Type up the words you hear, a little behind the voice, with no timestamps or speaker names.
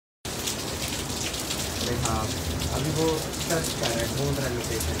हाँ, अभी वो सर्च कर रहे हैं, ढूंढ रहे हैं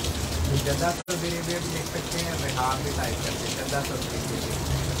लोकेशन। जद्दा सऊदी अरेबिया भी देख सकते हैं, रिहाब भी टाइप करते हैं, जद्दा सऊदी अरेबिया।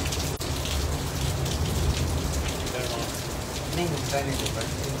 नहीं होता नहीं होता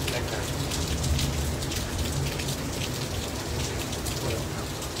सिलेक्ट कर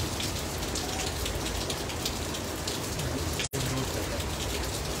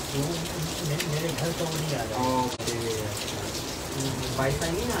मेरे घर तो नहीं आ रहा। ओके,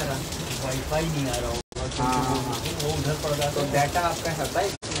 वाईफाई नहीं आ रहा? वाईफाई नहीं आ रहा होगा। हाँ, वो उधर पड़ रहा। तो डाटा आपका होता है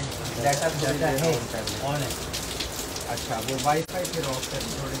इसमें? डाटा है ऑन है। अच्छा, वो वाईफाई फिर ऑफ कर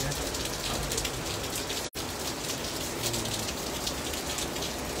थोड़ी देर।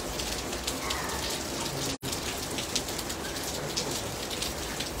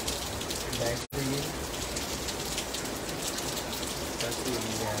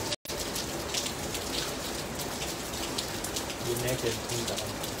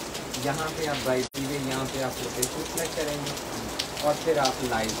 यहाँ पे आप ड्राइव कीजिए, यहाँ पे आप लोकेशन सेलेक्ट करेंगे और फिर आप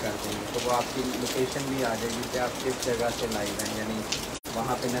लाइव कर देंगे, तो वो आपकी लोकेशन भी आ जाएगी कि आप किस जगह से लाइव हैं, यानी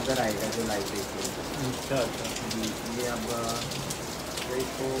वहाँ पे नज़र आएगा जो लाइव देखिए। अच्छा अच्छा जी, ये अब तो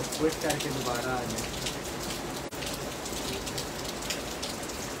इसको क्विट करके दोबारा आ जाए।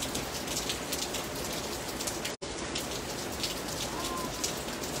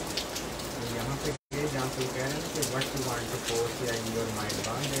 यहाँ पे जहाँ पे कह रहे हैं कि what you want to post या इन योर माइंड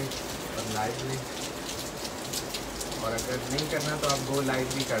बांध दे और लाइव में, और अगर नहीं करना तो आप गो लाइव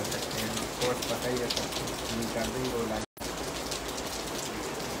भी कर सकते हैं, कोर्स पता ही है सबको, नहीं कर दें गो लाइव।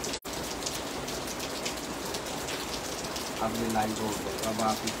 अब ये लाइव हो गया, तो अब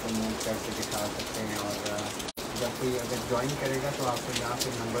आप इसको मूव करके दिखा सकते हैं, और जब कोई अगर ज्वाइन करेगा तो आपको यहाँ पे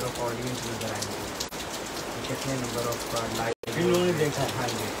नंबर ऑफ ऑडियंस नज़र आएंगे, कितने नंबर ऑफ लाइव इन्होंने देखा। हाँ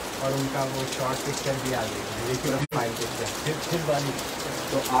जी, और उनका वो शॉर्ट पिक्चर भी आ जाएगा, देखिए फाइल पिक्चर। फिर वाली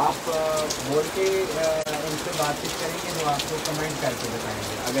तो आप बोल के उनसे बातचीत करेंगे, तो आपको कमेंट करके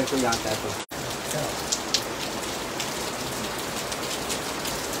बताएंगे अगर कोई आता है तो।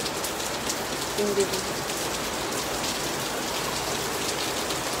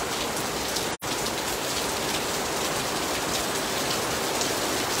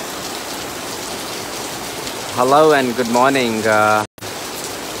 Hello and good morning.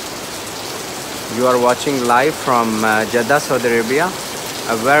 You are watching live from Jeddah, Saudi Arabia.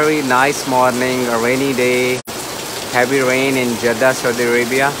 A very nice morning, a rainy day, heavy rain in Jeddah, Saudi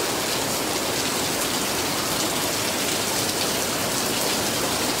Arabia.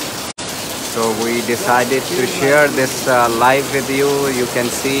 So we decided to share this live with you. You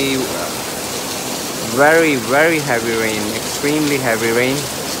can see very, very heavy rain, extremely heavy rain.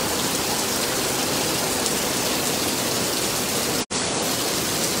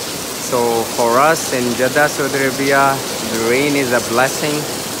 So for us in Jeddah, Saudi Arabia, the rain is a blessing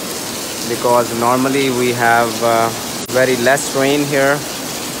because normally we have very less rain here.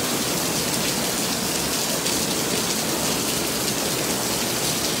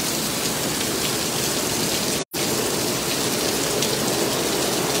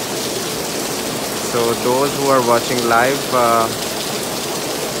 So those who are watching live,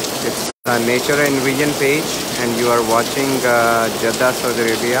 it's a Nature and Vision page, and you are watching Jeddah, Saudi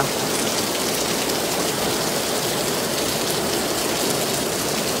Arabia.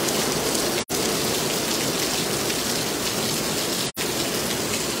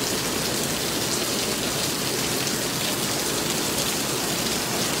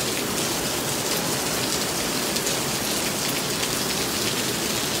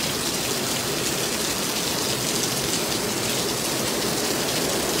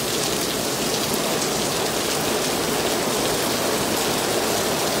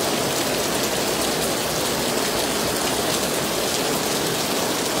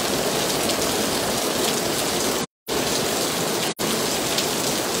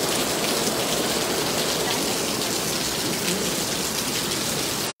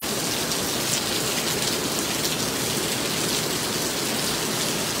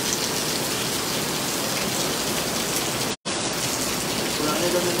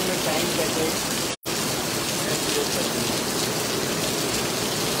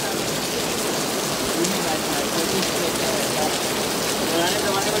 पुराने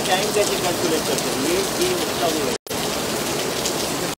ज़माने में time कैसे calculate करते हैं, ये उसका वो है।